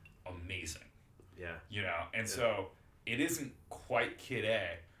A amazing. Yeah. You know? And so it isn't quite Kid A,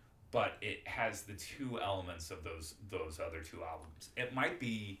 but it has the two elements of those other two albums. It might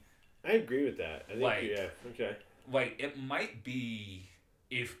be... I agree with that. I think, okay. Like, it might be,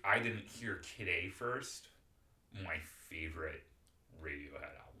 if I didn't hear Kid A first, my favorite Radiohead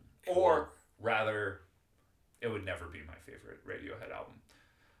album. Cool. Or, rather, it would never be my favorite Radiohead album.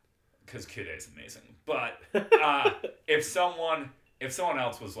 Because Kid A is amazing. But if someone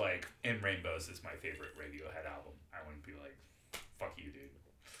else was like, In Rainbows is my favorite Radiohead album, I wouldn't be like, fuck you, dude.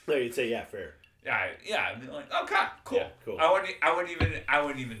 No, you'd say, yeah, fair. Yeah, I'd be like, okay, cool. Yeah, cool. I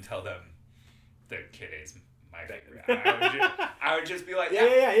wouldn't even tell them that Kid A's my favorite. I would just be like, yeah.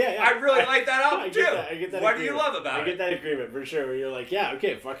 I really like that album too. I get that what agreement. do you love about it? I get that agreement for sure. Where you're like, yeah,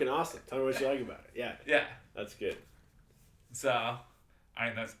 okay, fucking awesome. Tell me what you like about it. Yeah. Yeah. That's good. So, I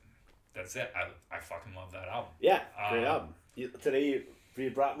mean, that's it. I fucking love that album. Yeah, great album. Today you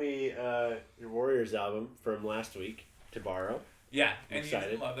brought me your Warriors album from last week to borrow. Yeah, I'm and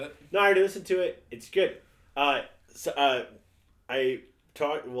excited. you love it. No, I already listened to it. It's good. I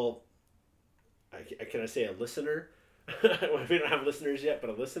talked. Well, can I say a listener? We don't have listeners yet, but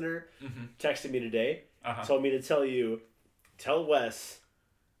a listener texted me today. Told me to tell Wes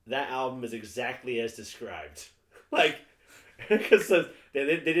that album is exactly as described. Like, because they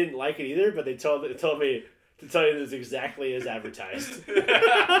didn't like it either, but they told me to tell you it was exactly as advertised.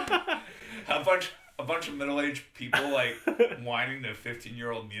 A bunch of middle-aged people like whining to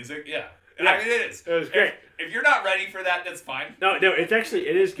 15-year-old music. Yeah. Yeah. I mean, it is. It was great. If you're not ready for that, that's fine. No, it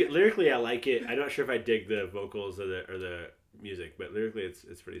is lyrically. I like it. I'm not sure if I dig the vocals or the music, but lyrically,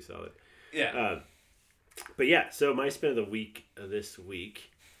 it's pretty solid. Yeah. But yeah, so my spin of the week this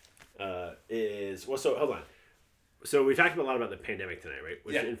week is So hold on. So we talked a lot about the pandemic tonight, right?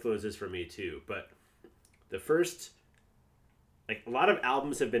 Which influences for me too. But the first, like, a lot of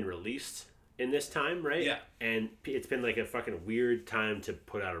albums have been released in this time, right? Yeah. And it's been like a fucking weird time to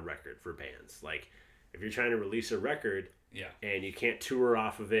put out a record for bands. Like, if you're trying to release a record, and you can't tour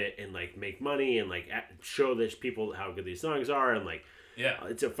off of it and like make money and like show these people how good these songs are, and like,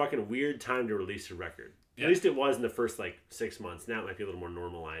 it's a fucking weird time to release a record. At least it was in the first like 6 months. Now it might be a little more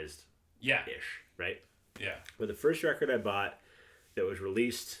normalized. Ish, right? Yeah. But the first record I bought that was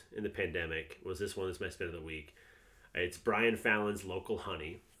released in the pandemic was this one. That's my spin of the week. It's Brian Fallon's Local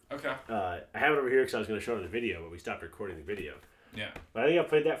Honey. Okay. I have it over here because I was going to show it in the video, but we stopped recording the video. Yeah. But I think I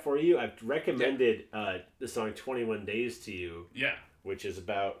played that for you. I've recommended the song 21 Days to you. Yeah. Which is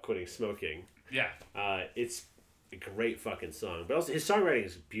about quitting smoking. Yeah. It's a great fucking song. But also his songwriting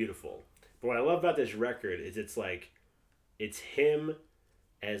is beautiful. But what I love about this record is it's him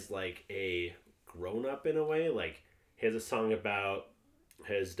as like a grown-up in a way. Like, he has a song about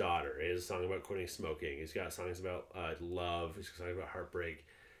his daughter. He has a song about quitting smoking. He's got songs about love. He's got songs about heartbreak.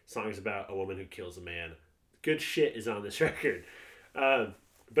 Songs about a woman who kills a man. Good shit is on this record. But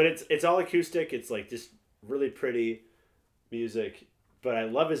it's all acoustic. It's like just really pretty music. But I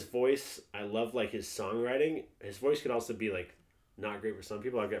love his voice. I love like his songwriting. His voice could also be like not great for some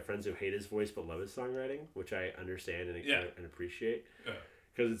people. I've got friends who hate his voice but love his songwriting, which I understand and appreciate. Yeah.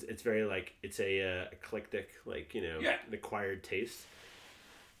 Because it's very like, it's a eclectic, like, you know, an acquired taste.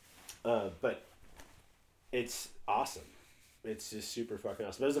 But it's awesome. It's just super fucking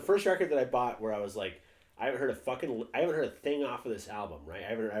awesome. It was the first record that I bought where I was like, I haven't heard a thing off of this album, right? I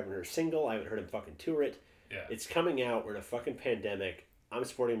haven't heard a single. I haven't heard him fucking tour it. Yeah. It's coming out. We're in a fucking pandemic. I'm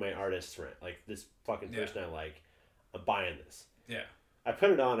supporting my artists, right? Like, this fucking person I like. I'm buying this. Yeah. I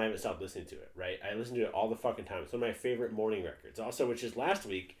put it on. I haven't stopped listening to it, right? I listen to it all the fucking time. It's one of my favorite morning records. Also, which is last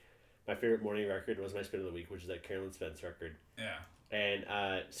week, my favorite morning record was my spin of the week, which is that Carolyn Spence record. Yeah. And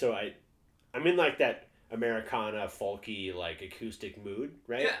so I'm in like that Americana, folky, like acoustic mood,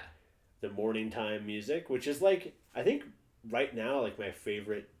 right? Yeah. The morning time music, which is like, I think right now, like my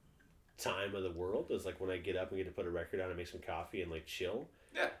favorite time of the world is like when I get up and get to put a record on and make some coffee and like chill.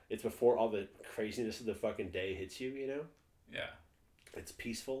 Yeah. It's before all the craziness of the fucking day hits you, you know? Yeah. It's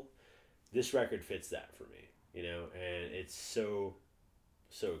peaceful. This record fits that for me, you know, and it's so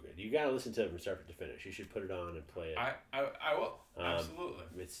good. You gotta listen to it from start to finish. You should put it on and play it. I will. Absolutely.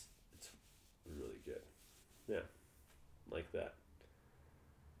 It's really good. Yeah. Like that.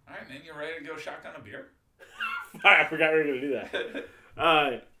 All right, man, you ready to go shotgun a beer? I forgot we were gonna do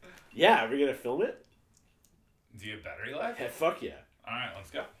that. Yeah, are we gonna film it? Do you have battery life? Yeah, fuck yeah. All right,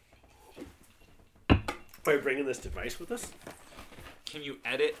 let's go. Are you bringing this device with us? Can you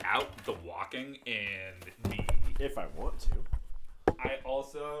edit out the walking and the... If I want to.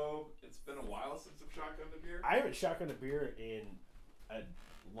 It's been a while since I've shotgunned a beer. I haven't shotgunned a beer in a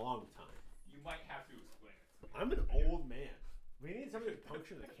long time. You might have to explain it to me. I'm an old man. We need something to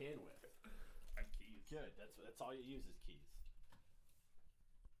puncture the can with. I'm keys. Good. That's all you use is keys.